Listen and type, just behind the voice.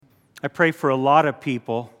I pray for a lot of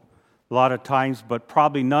people, a lot of times, but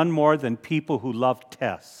probably none more than people who love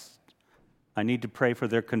tests. I need to pray for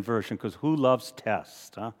their conversion, because who loves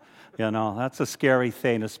tests? Huh? That's a scary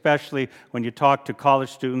thing, especially when you talk to college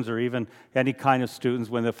students or even any kind of students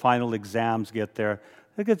when the final exams get there.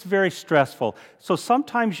 It gets very stressful. So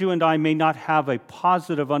sometimes you and I may not have a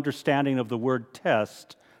positive understanding of the word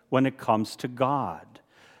test when it comes to God.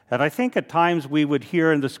 And I think at times we would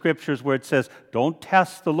hear in the scriptures where it says, don't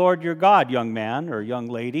test the Lord your God, young man or young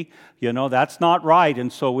lady. That's not right.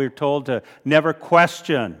 And so we're told to never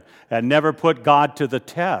question and never put God to the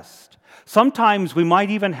test. Sometimes we might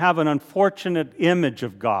even have an unfortunate image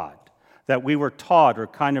of God that we were taught or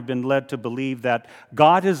kind of been led to believe that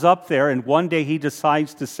God is up there and one day He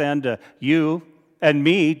decides to send you and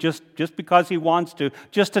me just because He wants to,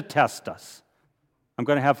 just to test us. I'm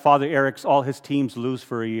going to have Father Eric's, all his teams lose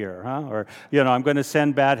for a year, Or, I'm going to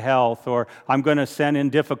send bad health, or I'm going to send in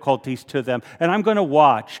difficulties to them, and I'm going to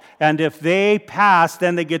watch. And if they pass,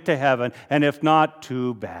 then they get to heaven. And if not,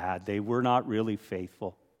 too bad. They were not really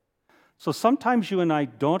faithful. So sometimes you and I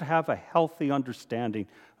don't have a healthy understanding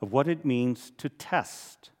of what it means to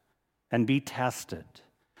test and be tested.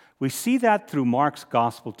 We see that through Mark's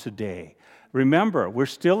gospel today. Remember, we're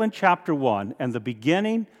still in chapter 1, and the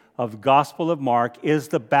beginning of the Gospel of Mark is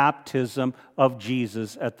the baptism of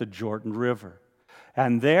Jesus at the Jordan River.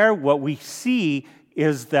 And there what we see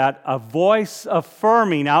is that a voice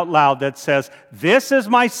affirming out loud that says, "This is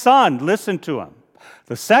my son, listen to him."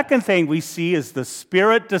 The second thing we see is the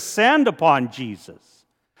Spirit descend upon Jesus.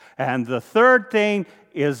 And the third thing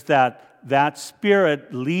is that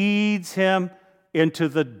Spirit leads him into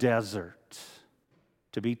the desert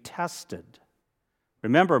to be tested.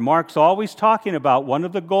 Remember, Mark's always talking about one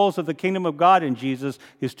of the goals of the kingdom of God in Jesus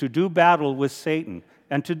is to do battle with Satan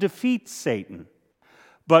and to defeat Satan.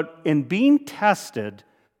 But in being tested,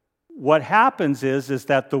 what happens is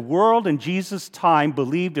that the world in Jesus' time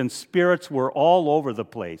believed in spirits were all over the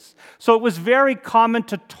place. So it was very common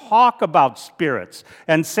to talk about spirits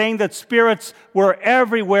and saying that spirits were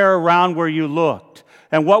everywhere around where you looked.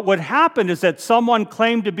 And what would happen is that someone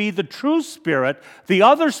claimed to be the true spirit, the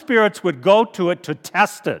other spirits would go to it to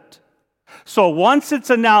test it. So once it's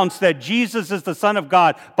announced that Jesus is the Son of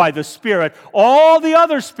God by the Spirit, all the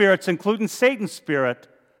other spirits, including Satan's spirit,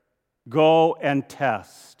 go and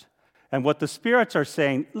test. And what the spirits are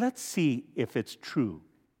saying, let's see if it's true.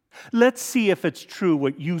 Let's see if it's true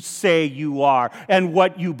what you say you are and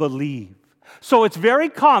what you believe. So it's very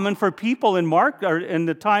common for people in Mark or in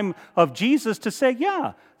the time of Jesus to say,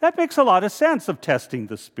 yeah, that makes a lot of sense of testing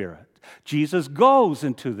the Spirit. Jesus goes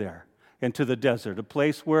into the desert, a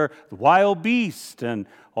place where the wild beasts and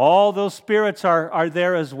all those spirits are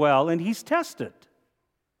there as well, and he's tested.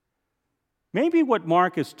 Maybe what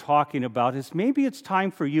Mark is talking about is maybe it's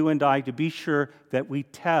time for you and I to be sure that we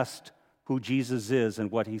test who Jesus is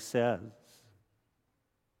and what he says.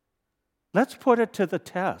 Let's put it to the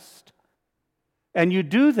test. And you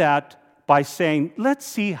do that by saying, let's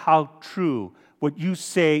see how true what you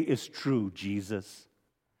say is true, Jesus.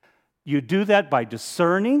 You do that by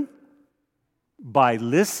discerning, by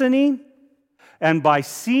listening, and by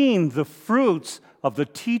seeing the fruits of the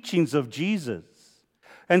teachings of Jesus.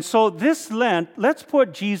 And so this Lent, let's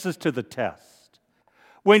put Jesus to the test.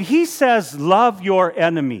 When he says, love your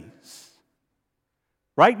enemies,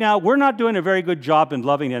 right now, we're not doing a very good job in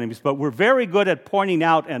loving enemies, but we're very good at pointing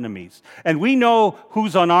out enemies. And we know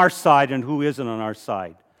who's on our side and who isn't on our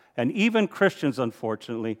side. And even Christians,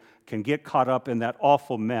 unfortunately, can get caught up in that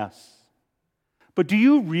awful mess. But do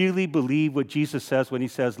you really believe what Jesus says when he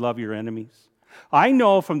says, love your enemies? I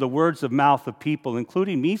know from the words of mouth of people,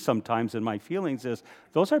 including me sometimes in my feelings, is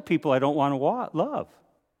those are people I don't want to love.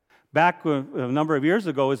 Back a number of years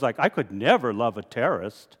ago, it's like I could never love a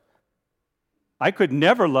terrorist. I could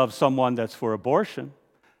never love someone that's for abortion.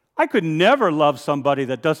 I could never love somebody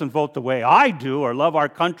that doesn't vote the way I do or love our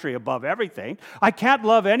country above everything. I can't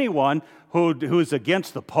love anyone who is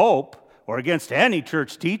against the Pope or against any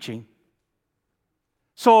church teaching.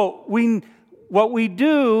 So what we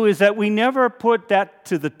do is that we never put that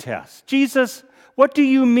to the test. Jesus, what do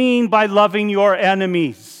you mean by loving your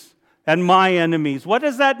enemies and my enemies? What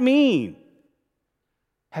does that mean?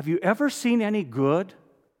 Have you ever seen any good?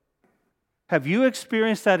 Have you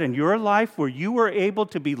experienced that in your life where you were able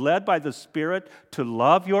to be led by the Spirit to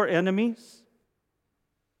love your enemies?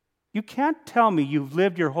 You can't tell me you've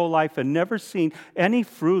lived your whole life and never seen any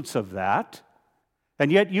fruits of that.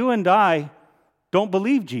 And yet you and I don't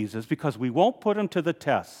believe Jesus because we won't put him to the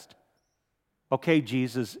test. Okay,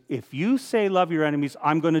 Jesus, if you say love your enemies,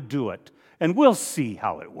 I'm going to do it. And we'll see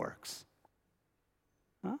how it works.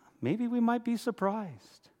 Maybe we might be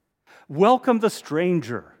surprised. Welcome the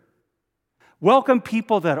stranger. Welcome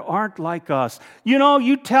people that aren't like us. You know,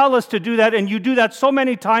 you tell us to do that, and you do that so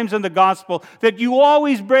many times in the gospel that you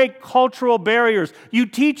always break cultural barriers. You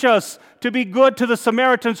teach us to be good to the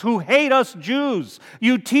Samaritans who hate us Jews.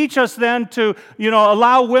 You teach us then to,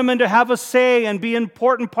 allow women to have a say and be an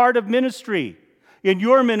important part of ministry. In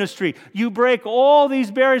your ministry, you break all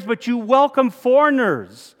these barriers, but you welcome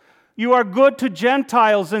foreigners. You are good to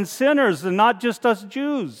Gentiles and sinners and not just us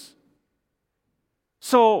Jews.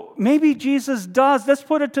 So maybe Jesus does. Let's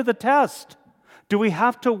put it to the test. Do we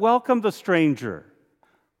have to welcome the stranger?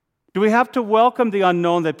 Do we have to welcome the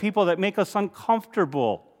unknown, the people that make us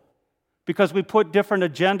uncomfortable because we put different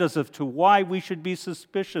agendas as to why we should be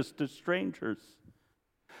suspicious to strangers?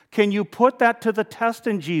 Can you put that to the test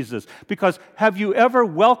in Jesus? Because have you ever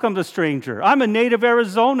welcomed a stranger? I'm a native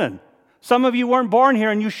Arizonan. Some of you weren't born here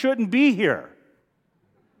and you shouldn't be here.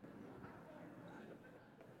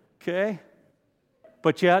 Okay?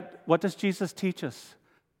 But yet, what does Jesus teach us?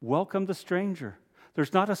 Welcome the stranger.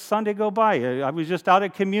 There's not a Sunday go by. I was just out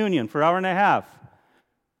at communion for an hour and a half.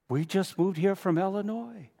 We just moved here from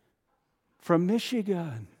Illinois, from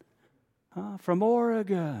Michigan, from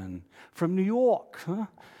Oregon, from New York.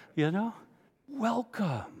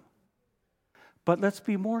 Welcome. But let's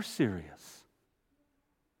be more serious.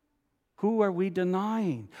 Who are we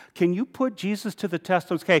denying? Can you put Jesus to the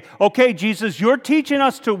test? Okay, Jesus, you're teaching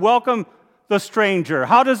us to welcome the stranger.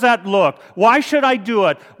 How does that look? Why should I do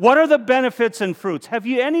it? What are the benefits and fruits? Have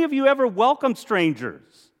any of you ever welcomed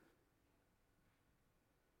strangers?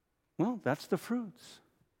 Well, that's the fruits.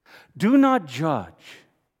 Do not judge.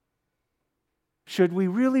 Should we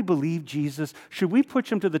really believe Jesus? Should we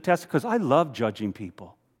push him to the test? Because I love judging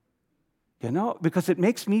people. Because it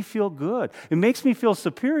makes me feel good. It makes me feel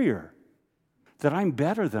superior. That I'm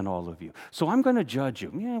better than all of you. So I'm going to judge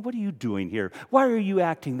you. Yeah, what are you doing here? Why are you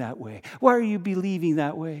acting that way? Why are you believing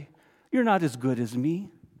that way? You're not as good as me.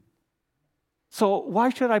 So why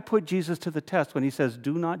should I put Jesus to the test when he says,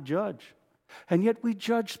 do not judge? And yet we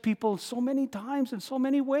judge people so many times in so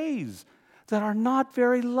many ways that are not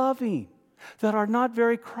very loving, that are not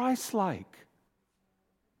very Christ-like.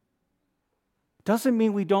 Doesn't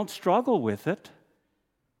mean we don't struggle with it,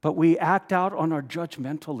 but we act out on our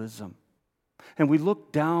judgmentalism. And we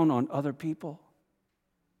look down on other people.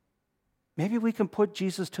 Maybe we can put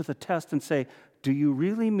Jesus to the test and say, do you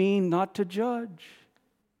really mean not to judge?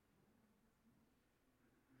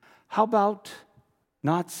 How about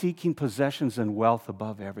not seeking possessions and wealth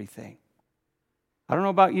above everything? I don't know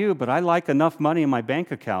about you, but I like enough money in my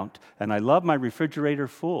bank account, and I love my refrigerator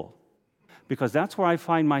full, because that's where I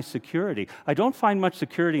find my security. I don't find much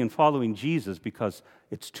security in following Jesus because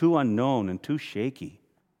it's too unknown and too shaky.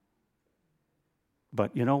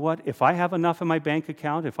 But you know what? If I have enough in my bank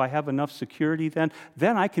account, if I have enough security, then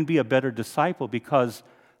I can be a better disciple, because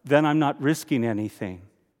then I'm not risking anything.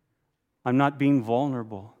 I'm not being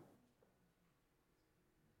vulnerable.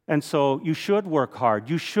 And so you should work hard.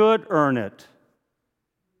 You should earn it.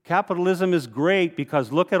 Capitalism is great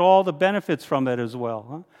because look at all the benefits from it as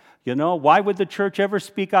well. Why would the church ever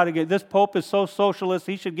speak out against this? Pope is so socialist,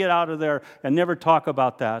 he should get out of there and never talk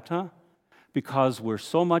about that, Because we're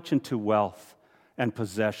so much into wealth and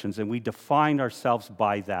possessions, and we define ourselves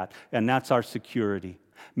by that, and that's our security.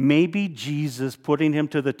 Maybe Jesus, putting him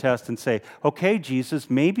to the test and say, okay, Jesus,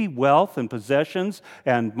 maybe wealth and possessions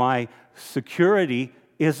and my security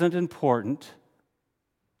isn't important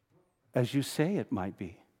as you say it might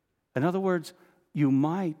be. In other words, you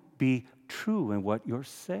might be true in what you're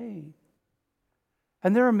saying.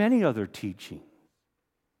 And there are many other teachings.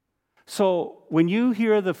 So when you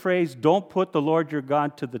hear the phrase, don't put the Lord your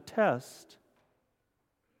God to the test,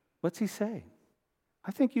 what's he saying?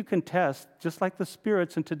 I think you can test, just like the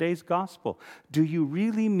spirits in today's gospel. Do you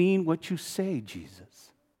really mean what you say,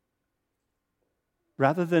 Jesus?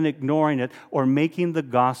 Rather than ignoring it or making the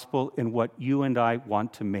gospel in what you and I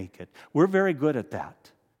want to make it. We're very good at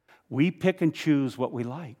that. We pick and choose what we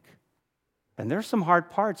like. And there's some hard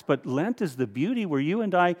parts, but Lent is the beauty where you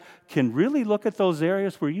and I can really look at those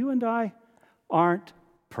areas where you and I aren't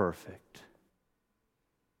perfect.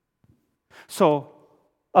 So,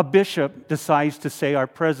 a bishop decides to say our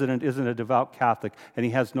president isn't a devout Catholic, and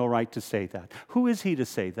he has no right to say that. Who is he to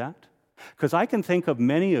say that? Because I can think of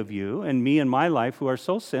many of you, and me in my life, who are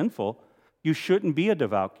so sinful, you shouldn't be a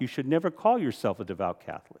devout. You should never call yourself a devout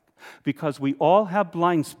Catholic, because we all have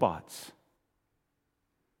blind spots.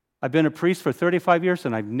 I've been a priest for 35 years,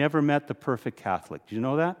 and I've never met the perfect Catholic. Do you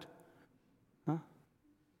know that? Huh?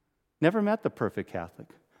 Never met the perfect Catholic.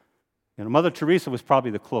 Mother Teresa was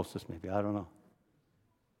probably the closest, maybe. I don't know.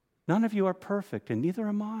 None of you are perfect, and neither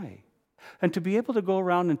am I. And to be able to go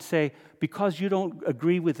around and say, because you don't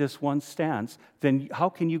agree with this one stance, then how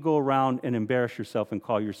can you go around and embarrass yourself and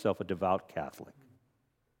call yourself a devout Catholic?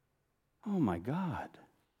 Oh my God.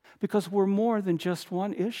 Because we're more than just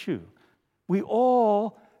one issue. We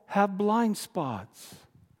all have blind spots.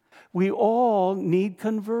 We all need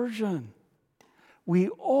conversion. We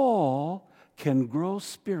all can grow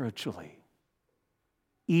spiritually.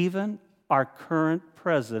 Even our current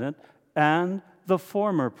president and the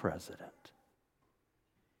former president.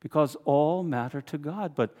 Because all matter to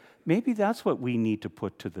God. But maybe that's what we need to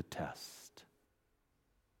put to the test.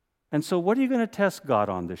 And so what are you going to test God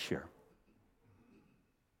on this year?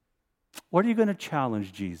 What are you going to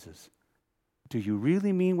challenge Jesus? Do you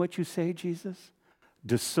really mean what you say, Jesus?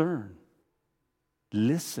 Discern.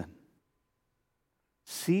 Listen.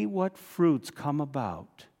 See what fruits come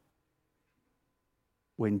about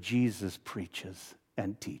when Jesus preaches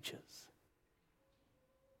and teaches.